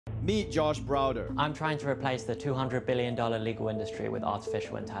Meet Josh Browder. I'm trying to replace the $200 billion legal industry with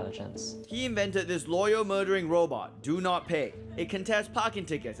artificial intelligence. He invented this lawyer-murdering robot, Do Not Pay. It contests parking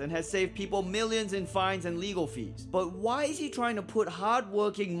tickets and has saved people millions in fines and legal fees. But why is he trying to put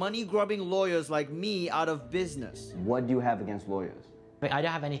hard-working, money-grubbing lawyers like me out of business? What do you have against lawyers? I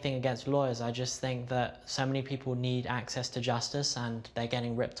don't have anything against lawyers. I just think that so many people need access to justice and they're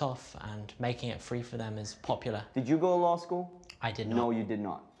getting ripped off, and making it free for them is popular. Did you go to law school? I did not. No, you did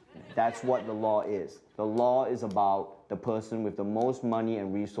not. That's what the law is. The law is about the person with the most money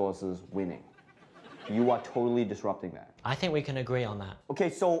and resources winning. You are totally disrupting that. I think we can agree on that. Okay,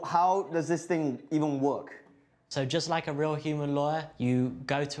 so how does this thing even work? So just like a real human lawyer, you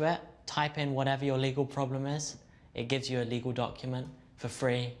go to it, type in whatever your legal problem is, it gives you a legal document for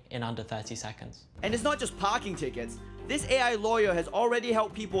free in under 30 seconds. And it's not just parking tickets. This AI lawyer has already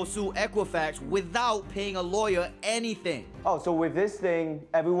helped people sue Equifax without paying a lawyer anything. Oh, so with this thing,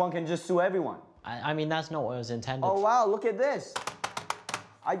 everyone can just sue everyone? I mean, that's not what it was intended. Oh wow, look at this.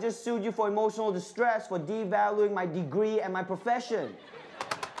 I just sued you for emotional distress, for devaluing my degree and my profession.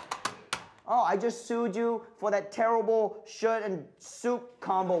 Oh, I just sued you for that terrible shirt and suit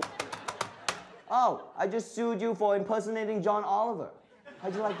combo. Oh, I just sued you for impersonating John Oliver.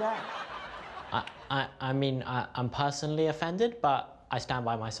 How'd you like that? I mean, I'm personally offended, but I stand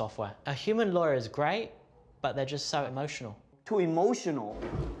by my software. A human lawyer is great, but they're just so emotional. Too emotional?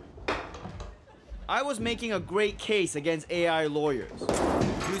 I was making a great case against AI lawyers,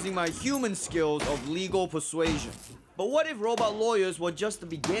 using my human skills of legal persuasion. But what if robot lawyers were just the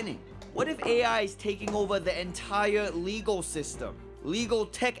beginning? What if AI is taking over the entire legal system? Legal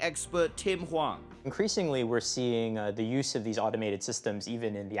tech expert Tim Huang. Increasingly, we're seeing the use of these automated systems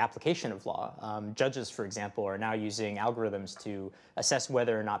even in the application of law. Judges, for example, are now using algorithms to assess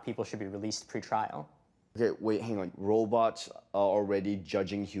whether or not people should be released pre-trial. Okay, wait, hang on. Robots are already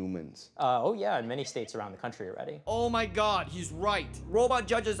judging humans. Oh yeah, in many states around the country already. Oh my God, he's right. Robot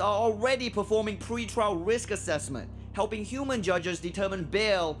judges are already performing pre-trial risk assessment, helping human judges determine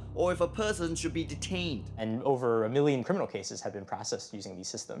bail or if a person should be detained. And over 1 million criminal cases have been processed using these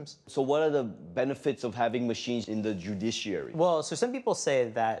systems. So what are the benefits of having machines in the judiciary? Well, so some people say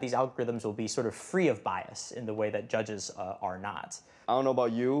that these algorithms will be sort of free of bias in the way that judges are not. I don't know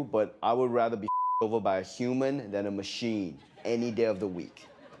about you, but I would rather be over by a human than a machine any day of the week.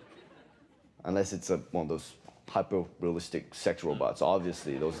 Unless it's one of those hyper-realistic sex robots.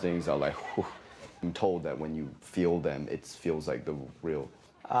 Obviously, those things are like, whew. I'm told that when you feel them, it feels like the real.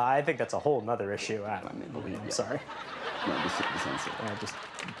 I think that's a whole nother issue. I'm sorry. No, this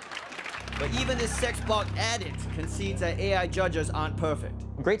But even this sex bot addict concedes that AI judges aren't perfect.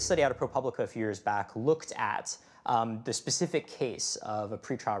 A great study out of ProPublica a few years back looked at the specific case of a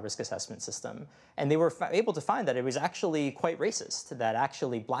pretrial risk assessment system. And they were able to find that it was actually quite racist, that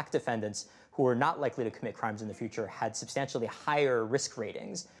actually black defendants who were not likely to commit crimes in the future had substantially higher risk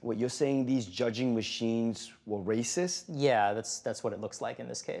ratings. What, you're saying these judging machines were racist? Yeah, that's what it looks like in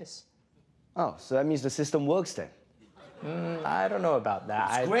this case. Oh, so that means the system works then? I don't know about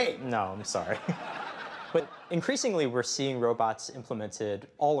that. It's great. No, I'm sorry. But increasingly, we're seeing robots implemented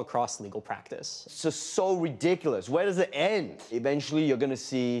all across legal practice. It's just so ridiculous. Where does it end? Eventually, you're gonna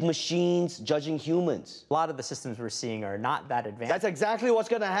see machines judging humans. A lot of the systems we're seeing are not that advanced. That's exactly what's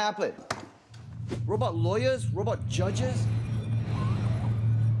gonna happen. Robot lawyers? Robot judges?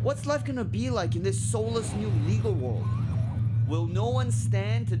 What's life gonna be like in this soulless new legal world? Will no one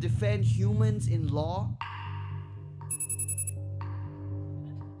stand to defend humans in law?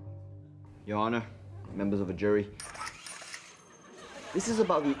 Your Honor, members of a jury, this is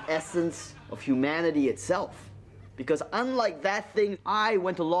about the essence of humanity itself. Because unlike that thing, I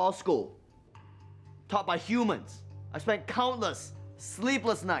went to law school, taught by humans. I spent countless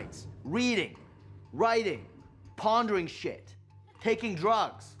sleepless nights reading, writing, pondering shit, taking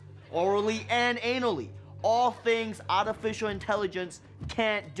drugs, orally and anally, all things artificial intelligence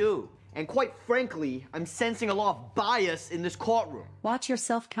can't do. And quite frankly, I'm sensing a lot of bias in this courtroom. Watch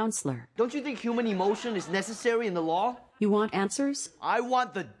yourself, counselor. Don't you think human emotion is necessary in the law? You want answers? I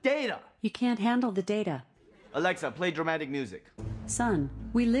want the data! You can't handle the data. Alexa, play dramatic music. Son,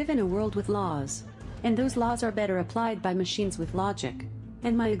 we live in a world with laws. And those laws are better applied by machines with logic.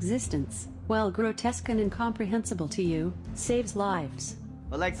 And my existence, while grotesque and incomprehensible to you, saves lives.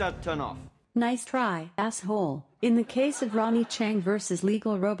 Alexa, turn off. Nice try, asshole. In the case of Ronny Chieng versus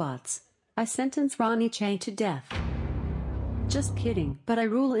legal robots, I sentence Ronny Chieng to death. Just kidding, but I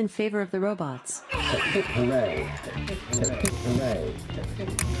rule in favor of the robots. Hooray! Hooray!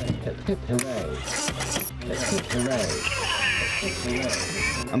 Hooray! Hooray!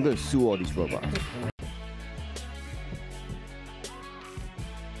 I'm gonna sue all these robots.